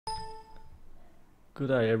Good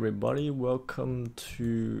day everybody, welcome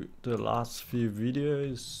to the last few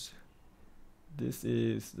videos. This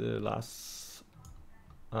is the last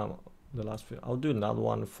few. I'll do another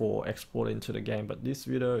one for exporting to the game, but this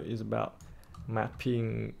video is about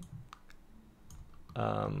mapping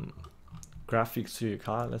graphics to your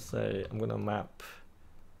car. Let's say I'm gonna map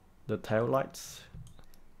the tail lights.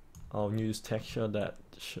 I'll use texture that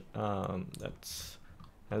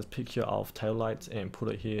has picture of tail lights and put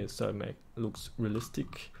it here so it looks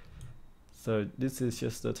realistic. So this is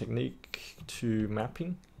just the technique to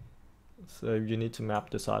mapping. So if you need to map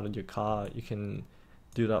the side of your car, you can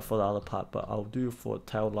do that for the other part, but I'll do for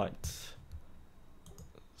tail lights.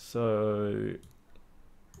 So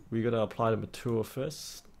we gotta apply the material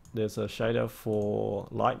first. There's a shader for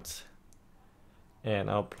lights, and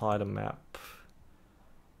I'll apply the map.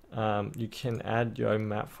 You can add your own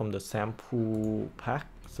map from the sample pack.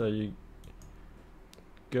 So you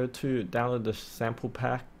go to download the sample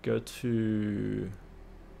pack, go to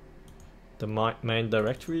the main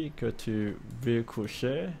directory, go to vehicle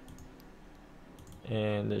share,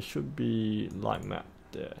 and there should be light map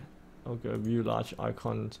there. I'll go view large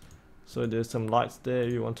icons. So there's some lights there,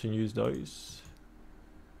 you want to use those.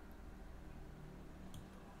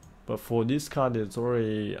 But for this car, there's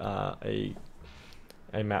already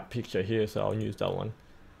a map picture here, so I'll use that one.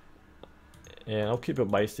 And I'll keep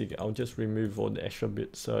it basic. I'll just remove all the extra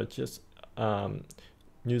bits. So just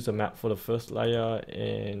use the map for the first layer,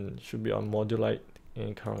 and should be on modulate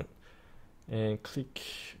and current, and click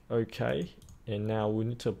OK. And now we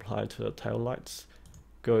need to apply to the tail lights.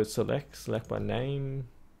 Go select by name,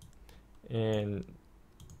 and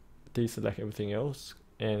deselect everything else,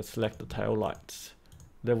 and select the tail lights,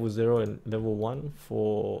 level 0 and level 1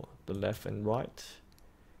 for the left and right.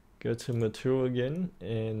 Go to material again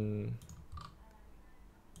and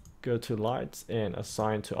go to lights and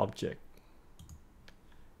assign to object.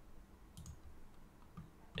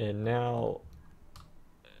 And now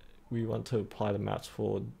we want to apply the maps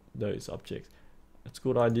for those objects. It's a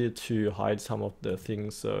good idea to hide some of the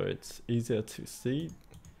things so it's easier to see.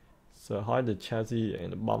 So hide the chassis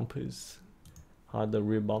and the bumpers, hide the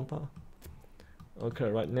rear bumper.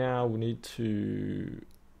 Okay, right now we need to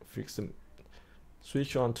fix them.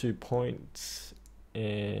 Switch on to points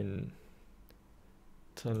and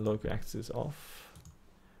turn local axis off.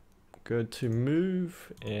 Go to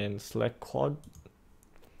move and select quad.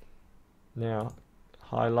 Now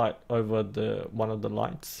highlight over the one of the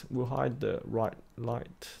lights. We'll hide the right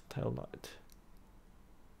light, tail light.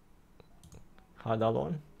 Hide that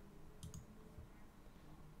one.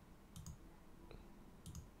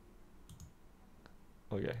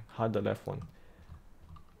 Okay, hide the left one.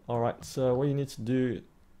 Alright, so what you need to do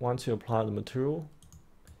once you apply the material,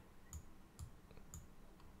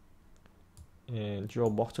 and draw a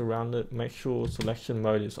box around it, make sure selection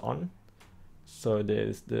mode is on. So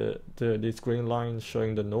there's this green line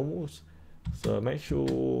showing the normals. So make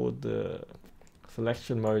sure the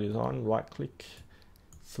selection mode is on, right click,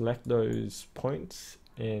 select those points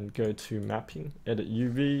and go to mapping, edit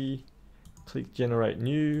UV, click generate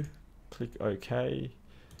new, click OK.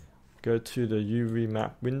 Go to the UV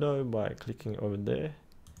map window by clicking over there.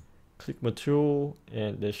 Click material,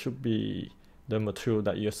 and there should be the material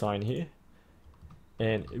that you assign here.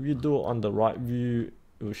 And if you do it on the right view,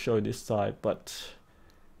 it will show this side, but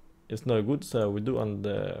it's no good, so we do on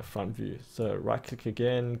the front view. So right click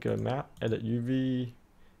again, go map, edit UV,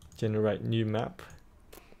 generate new map,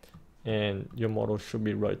 and your model should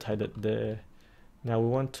be rotated there. Now we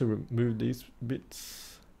want to remove these bits.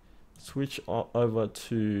 Switch over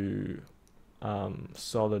to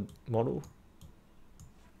solid model.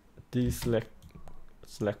 Deselect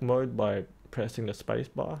select mode by pressing the space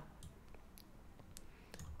bar,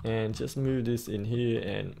 and just move this in here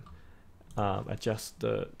and adjust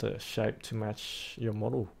the shape to match your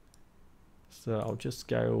model. So I'll just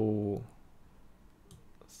scale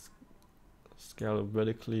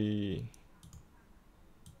vertically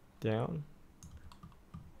down,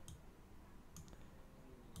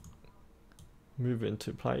 move it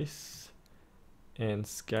into place, and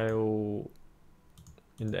scale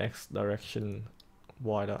in the X direction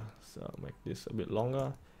wider. So I'll make this a bit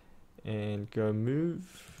longer and go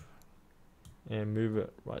move and move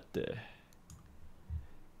it right there.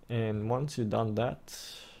 And once you've done that,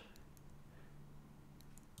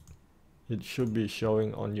 it should be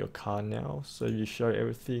showing on your car now. So you show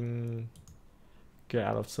everything, go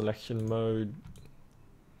out of selection mode,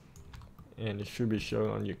 and it should be showing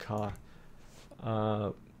on your car.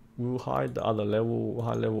 We'll hide the other level, we'll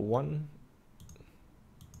hide level 1,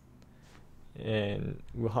 and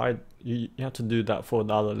we'll hide, you have to do that for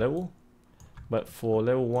the other level. but for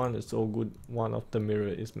level 1 it's all good. One of the mirror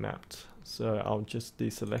is mapped, so I'll just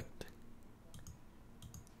deselect.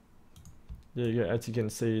 There you go. As you can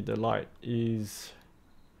see, the light is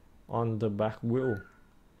on the back wheel.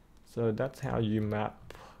 So that's how you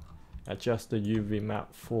adjust the UV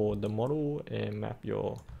map for the model and map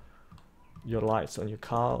your lights on your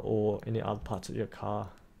car or any other parts of your car.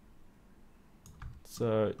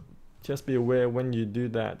 So just be aware when you do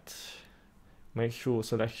that, make sure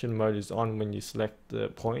selection mode is on when you select the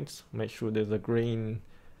points. Make sure there's a green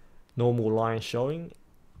normal line showing.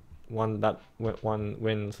 When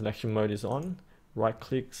selection mode is on, right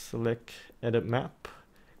click, select edit map,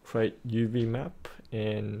 create UV map,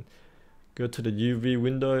 and go to the UV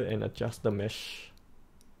window and adjust the mesh.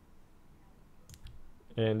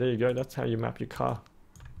 And there you go, that's how you map your car.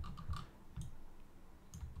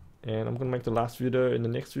 And I'm gonna make the last video in the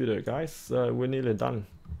next video, guys. So we're nearly done.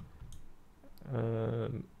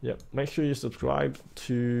 Yep, make sure you subscribe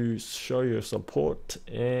to show your support,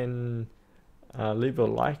 and leave a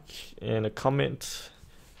like and a comment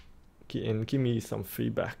and give me some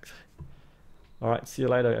feedback. Alright, see you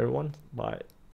later everyone. Bye.